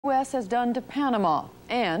U.S. has done to Panama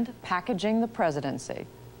and packaging the presidency.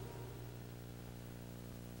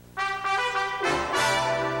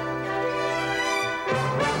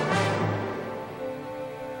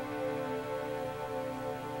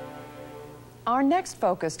 Our next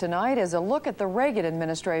focus tonight is a look at the Reagan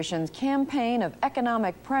administration's campaign of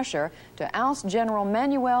economic pressure to oust General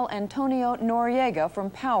Manuel Antonio Noriega from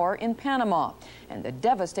power in Panama and the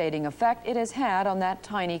devastating effect it has had on that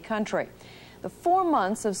tiny country. The 4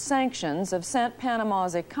 months of sanctions have sent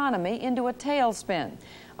Panama's economy into a tailspin.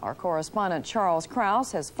 Our correspondent Charles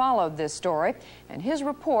Krause has followed this story, and his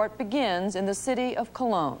report begins in the city of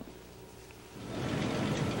Colón.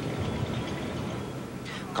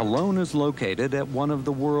 Colón is located at one of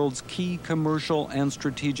the world's key commercial and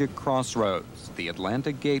strategic crossroads, the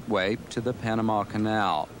Atlantic Gateway to the Panama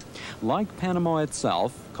Canal. Like Panama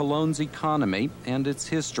itself, Colón's economy and its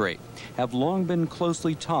history have long been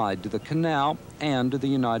closely tied to the canal and to the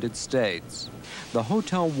United States. The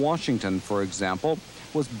Hotel Washington, for example,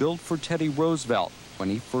 was built for Teddy Roosevelt when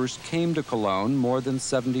he first came to Colón more than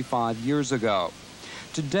 75 years ago.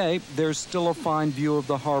 Today, there's still a fine view of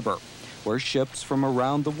the harbor, where ships from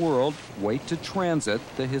around the world wait to transit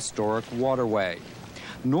the historic waterway.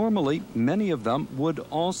 Normally, many of them would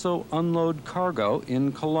also unload cargo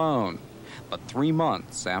in Colón. But 3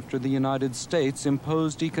 months after the United States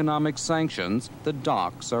imposed economic sanctions, the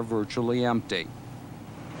docks are virtually empty.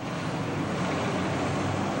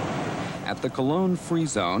 At the Colón Free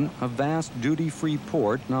Zone, a vast duty-free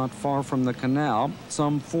port not far from the canal,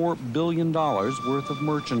 some $4 billion worth of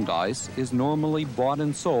merchandise is normally bought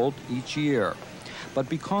and sold each year. But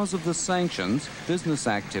because of the sanctions, business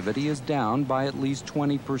activity is down by at least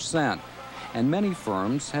 20%, and many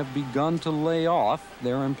firms have begun to lay off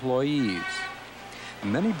their employees.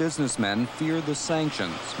 Many businessmen fear the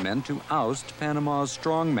sanctions meant to oust Panama's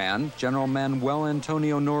strongman, General Manuel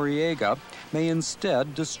Antonio Noriega, may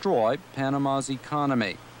instead destroy Panama's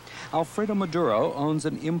economy. Alfredo Maduro owns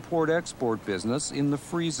an import-export business in the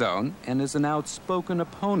Free Zone and is an outspoken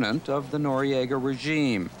opponent of the Noriega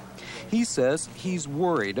regime. He says he's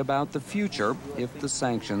worried about the future if the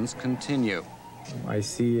sanctions continue. I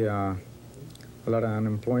see a lot of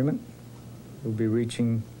unemployment. We'll be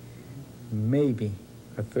reaching maybe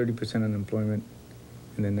a 30% unemployment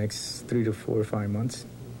in the next 3 to 4 or 5 months.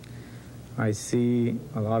 I see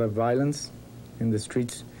a lot of violence in the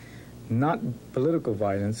streets, not political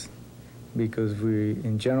violence, because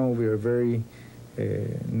in general, we are very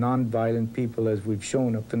non-violent people, as we've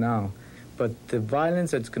shown up to now. But the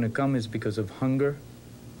violence that's going to come is because of hunger,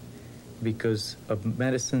 because of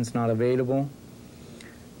medicines not available,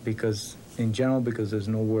 because, in general, because there's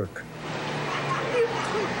no work.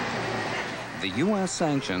 The U.S.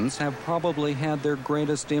 sanctions have probably had their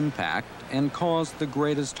greatest impact and caused the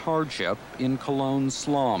greatest hardship in Colón's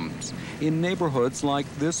slums, in neighborhoods like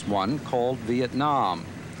this one called Vietnam.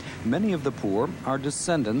 Many of the poor are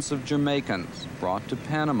descendants of Jamaicans brought to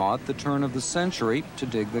Panama at the turn of the century to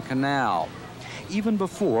dig the canal. Even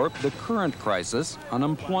before the current crisis,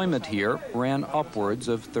 unemployment here ran upwards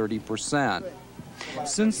of 30%.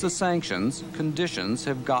 Since the sanctions, conditions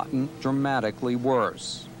have gotten dramatically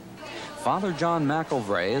worse. Father John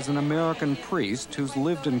McElvray is an American priest who's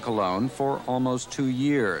lived in Colón for almost 2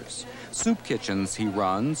 years. Soup kitchens he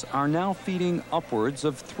runs are now feeding upwards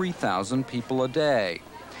of 3,000 people a day.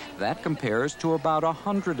 That compares to about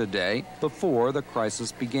 100 a day before the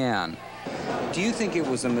crisis began. Do you think it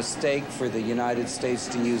was a mistake for the United States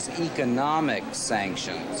to use economic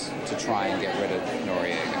sanctions to try and get rid of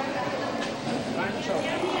Noriega?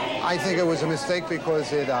 I think it was a mistake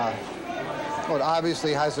because it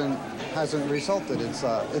obviously hasn't resulted.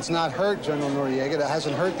 It's not hurt General Noriega. It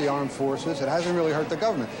hasn't hurt the armed forces. It hasn't really hurt the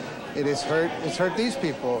government. It's hurt these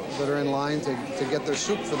people that are in line to get their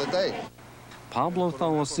soup for the day. Pablo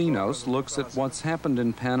Thalasinos looks at what's happened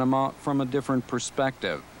in Panama from a different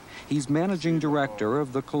perspective. He's managing director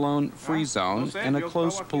of the Colón Free Zone and a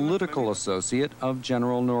close political associate of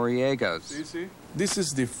General Noriega's. This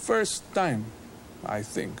is the first time, I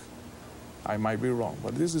think, I might be wrong,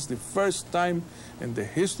 but this is the first time in the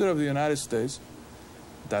history of the United States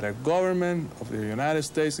that a government of the United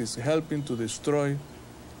States is helping to destroy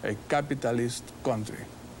a capitalist country.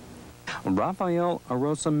 Rafael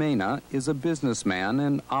Arosamena is a businessman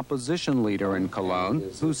and opposition leader in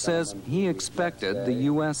Colón who says he expected the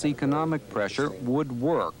U.S. economic pressure would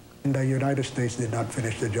work. The United States did not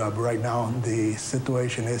finish the job. Right now, the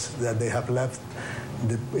situation is that they have left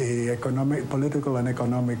the political and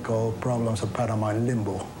economical problems of Panama in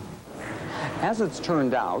limbo. As it's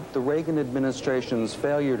turned out, the Reagan administration's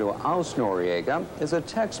failure to oust Noriega is a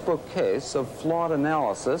textbook case of flawed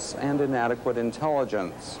analysis and inadequate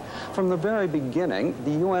intelligence. From the very beginning,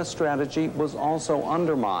 the U.S. strategy was also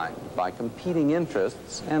undermined by competing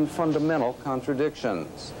interests and fundamental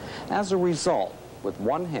contradictions. As a result, with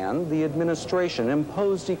one hand, the administration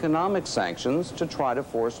imposed economic sanctions to try to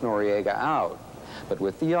force Noriega out. But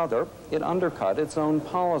with the other, it undercut its own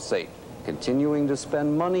policy, continuing to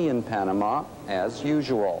spend money in Panama as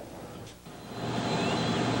usual.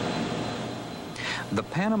 The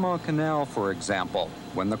Panama Canal, for example.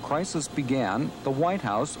 When the crisis began, the White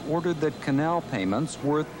House ordered that canal payments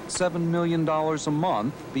worth $7 million a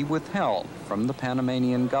month be withheld from the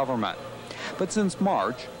Panamanian government. But since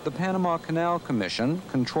March, the Panama Canal Commission,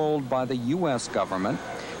 controlled by the U.S. government,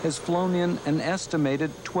 has flown in an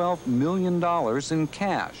estimated $12 million in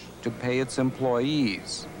cash to pay its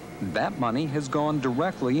employees. That money has gone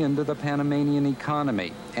directly into the Panamanian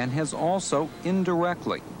economy and has also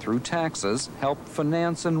indirectly, through taxes, helped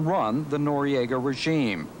finance and run the Noriega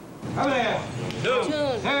regime.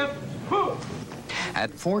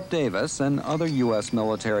 At Fort Davis and other U.S.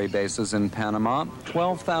 military bases in Panama,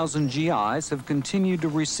 12,000 GIs have continued to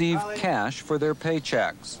receive cash for their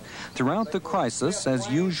paychecks. Throughout the crisis, as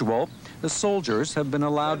usual, the soldiers have been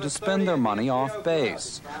allowed to spend their money off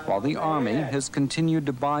base, while the Army has continued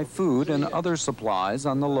to buy food and other supplies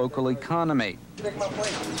on the local economy.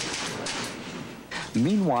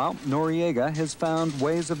 Meanwhile, Noriega has found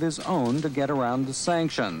ways of his own to get around the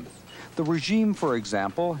sanctions. The regime, for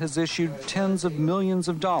example, has issued tens of millions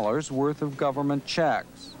of dollars worth of government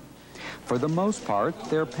checks. For the most part,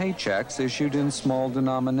 they're paychecks issued in small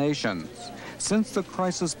denominations. Since the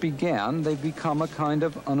crisis began, they've become a kind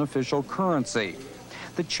of unofficial currency.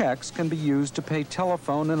 The checks can be used to pay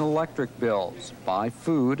telephone and electric bills, buy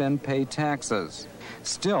food, and pay taxes.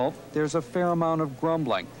 Still, there's a fair amount of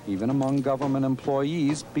grumbling, even among government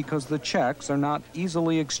employees, because the checks are not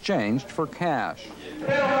easily exchanged for cash.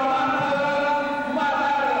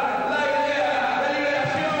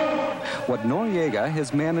 What Noriega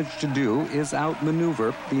has managed to do is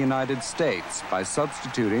outmaneuver the United States by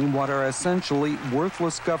substituting what are essentially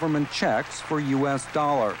worthless government checks for U.S.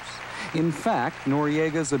 dollars. In fact,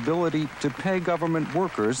 Noriega's ability to pay government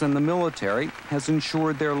workers and the military has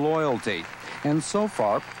ensured their loyalty, and so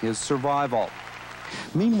far, his survival.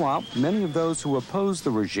 Meanwhile, many of those who oppose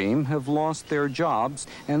the regime have lost their jobs,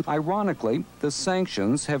 and ironically, the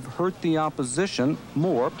sanctions have hurt the opposition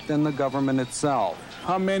more than the government itself.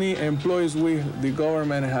 How many employees the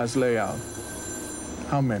government has laid out?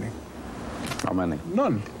 How many? How many?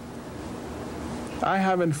 None. I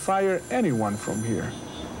haven't fired anyone from here.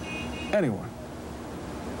 Anyone.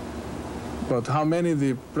 But how many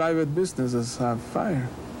the private businesses have fired?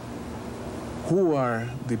 Who are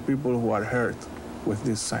the people who are hurt with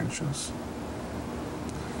these sanctions?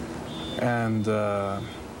 And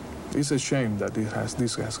it's a shame that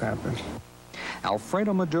this has happened.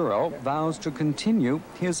 Alfredo Maduro vows to continue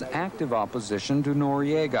his active opposition to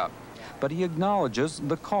Noriega, but he acknowledges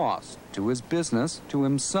the cost to his business, to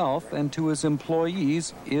himself, and to his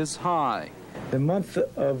employees is high. The month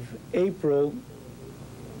of April,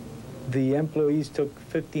 the employees took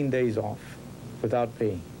 15 days off without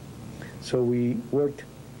pay. So we worked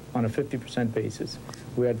on a 50% basis.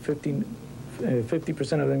 We had 50%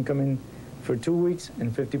 of them come in for 2 weeks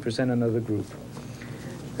and 50% another group.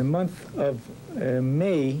 The month of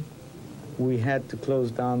May, we had to close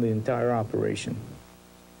down the entire operation.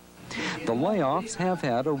 The layoffs have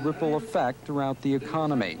had a ripple effect throughout the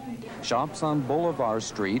economy. Shops on Boulevard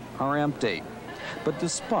Street are empty. But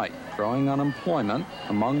despite growing unemployment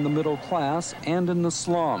among the middle class and in the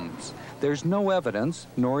slums, there's no evidence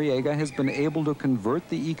Noriega has been able to convert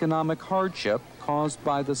the economic hardship caused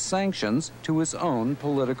by the sanctions to his own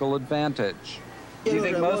political advantage. Do you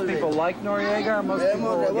think most people like Noriega or most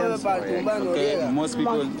people against Noriega? Okay, most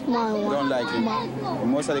people don't like him.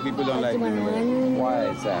 Most of the people don't like him. Why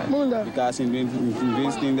is that? Because he's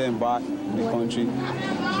investing them back in the country.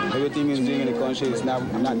 Everything he's doing in the country is not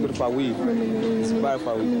good for we. It's bad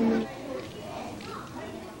for we.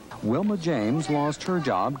 Wilma James lost her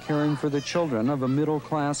job caring for the children of a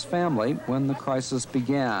middle-class family when the crisis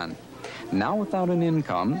began. Now without an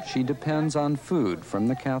income, she depends on food from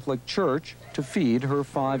the Catholic Church to feed her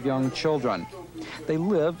 5 young children. They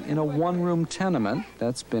live in a one-room tenement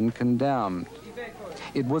that's been condemned.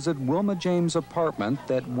 It was at Wilma James' apartment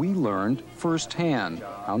that we learned firsthand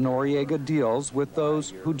how Noriega deals with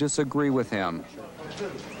those who disagree with him.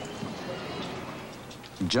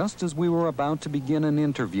 Just as we were about to begin an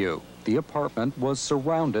interview, the apartment was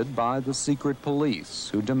surrounded by the secret police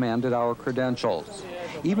who demanded our credentials.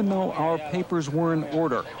 Even though our papers were in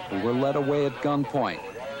order, we were led away at gunpoint,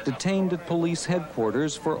 detained at police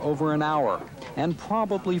headquarters for over an hour, and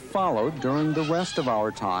probably followed during the rest of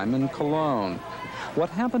our time in Cologne. What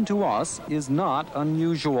happened to us is not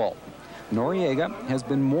unusual. Noriega has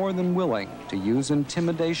been more than willing to use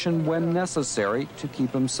intimidation when necessary to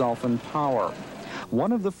keep himself in power.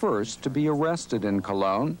 One of the first to be arrested in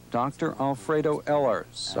Cologne, Dr. Alfredo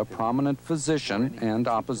Ehlers, a prominent physician and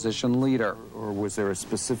opposition leader. Or was there a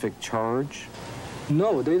specific charge?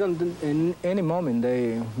 No, they don't, in any moment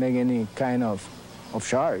they make any kind of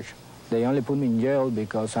charge. They only put me in jail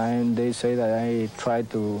because they say that I tried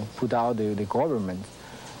to put out the government.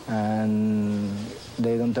 And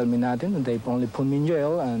they don't tell me nothing, they only put me in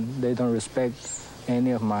jail, and they don't respect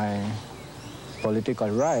any of my political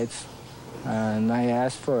rights. And I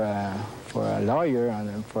asked for a lawyer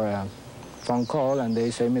and for a phone call, and they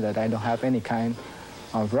say me that I don't have any kind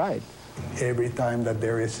of right. Every time that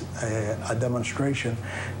there is a demonstration,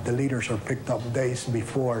 the leaders are picked up days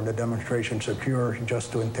before the demonstrations occur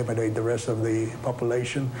just to intimidate the rest of the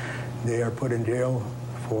population. They are put in jail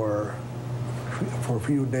for a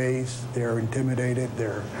few days. They are intimidated.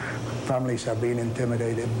 Their families have been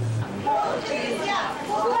intimidated.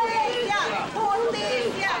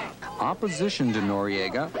 Opposition to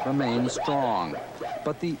Noriega remains strong,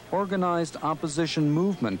 but the organized opposition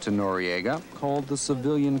movement to Noriega, called the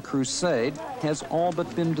Civilian Crusade, has all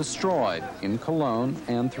but been destroyed in Cologne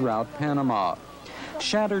and throughout Panama.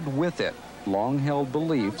 Shattered with it long-held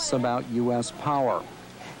beliefs about U.S. power.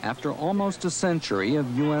 After almost a century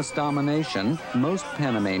of U.S. domination, most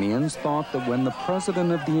Panamanians thought that when the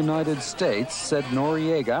President of the United States said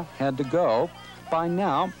Noriega had to go, by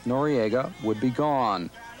now Noriega would be gone.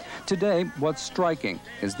 Today, what's striking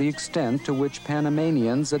is the extent to which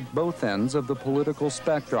Panamanians at both ends of the political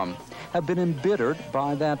spectrum have been embittered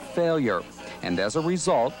by that failure, and as a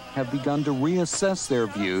result have begun to reassess their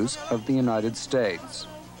views of the United States.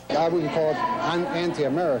 I wouldn't call it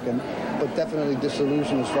anti-American, but definitely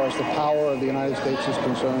disillusioned as far as the power of the United States is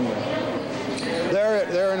concerned.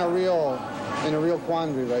 They're in a real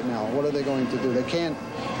quandary right now. What are they going to do? They can't.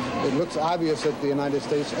 It looks obvious that the United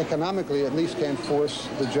States economically at least can't force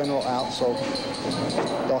the general out, so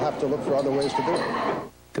they'll have to look for other ways to do it.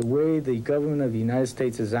 The way the government of the United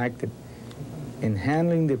States has acted in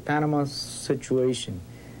handling the Panama situation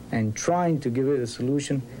and trying to give it a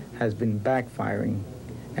solution has been backfiring,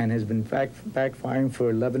 and has been backfiring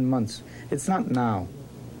for 11 months. It's not now,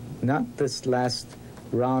 not this last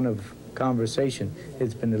round of conversation.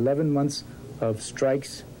 It's been 11 months of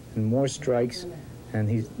strikes and more strikes, and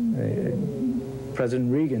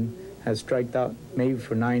President Reagan has striked out maybe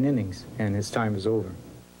for 9 innings, and his time is over.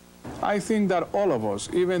 I think that all of us,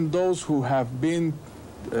 even those who have been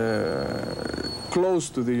close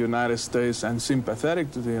to the United States and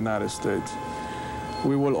sympathetic to the United States,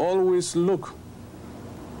 we will always look,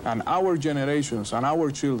 and our generations and our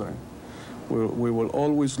children, we will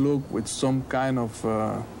always look with some kind of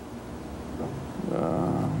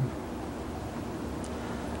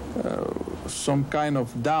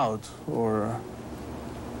doubt or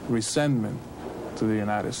resentment to the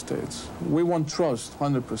United States. We won't trust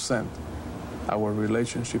 100% our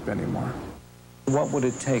relationship anymore. What would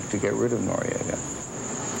it take to get rid of Noriega?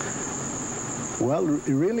 Well,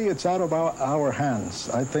 really, it's out of our hands.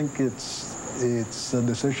 I think it's a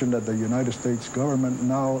decision that the United States government,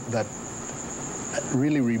 now that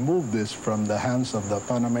really removed this from the hands of the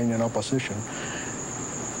Panamanian opposition,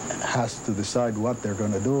 has to decide what they're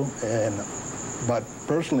going to do. But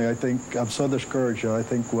personally, I think I'm so discouraged. I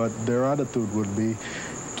think what their attitude would be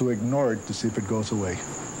to ignore it to see if it goes away.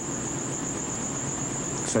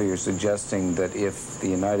 So you're suggesting that if the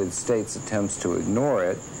United States attempts to ignore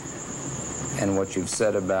it, and what you've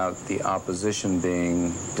said about the opposition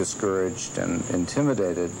being discouraged and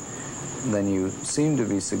intimidated, then you seem to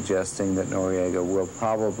be suggesting that Noriega will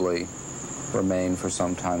probably remain for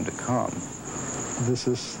some time to come. This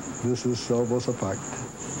is almost a fact.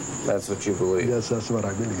 That's what you believe? Yes, that's what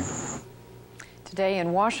I believe. Today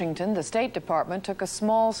in Washington, the State Department took a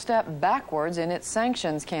small step backwards in its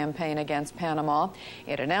sanctions campaign against Panama.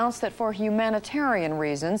 It announced that for humanitarian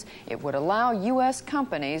reasons, it would allow U.S.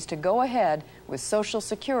 companies to go ahead with Social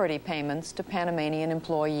Security payments to Panamanian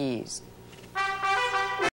employees.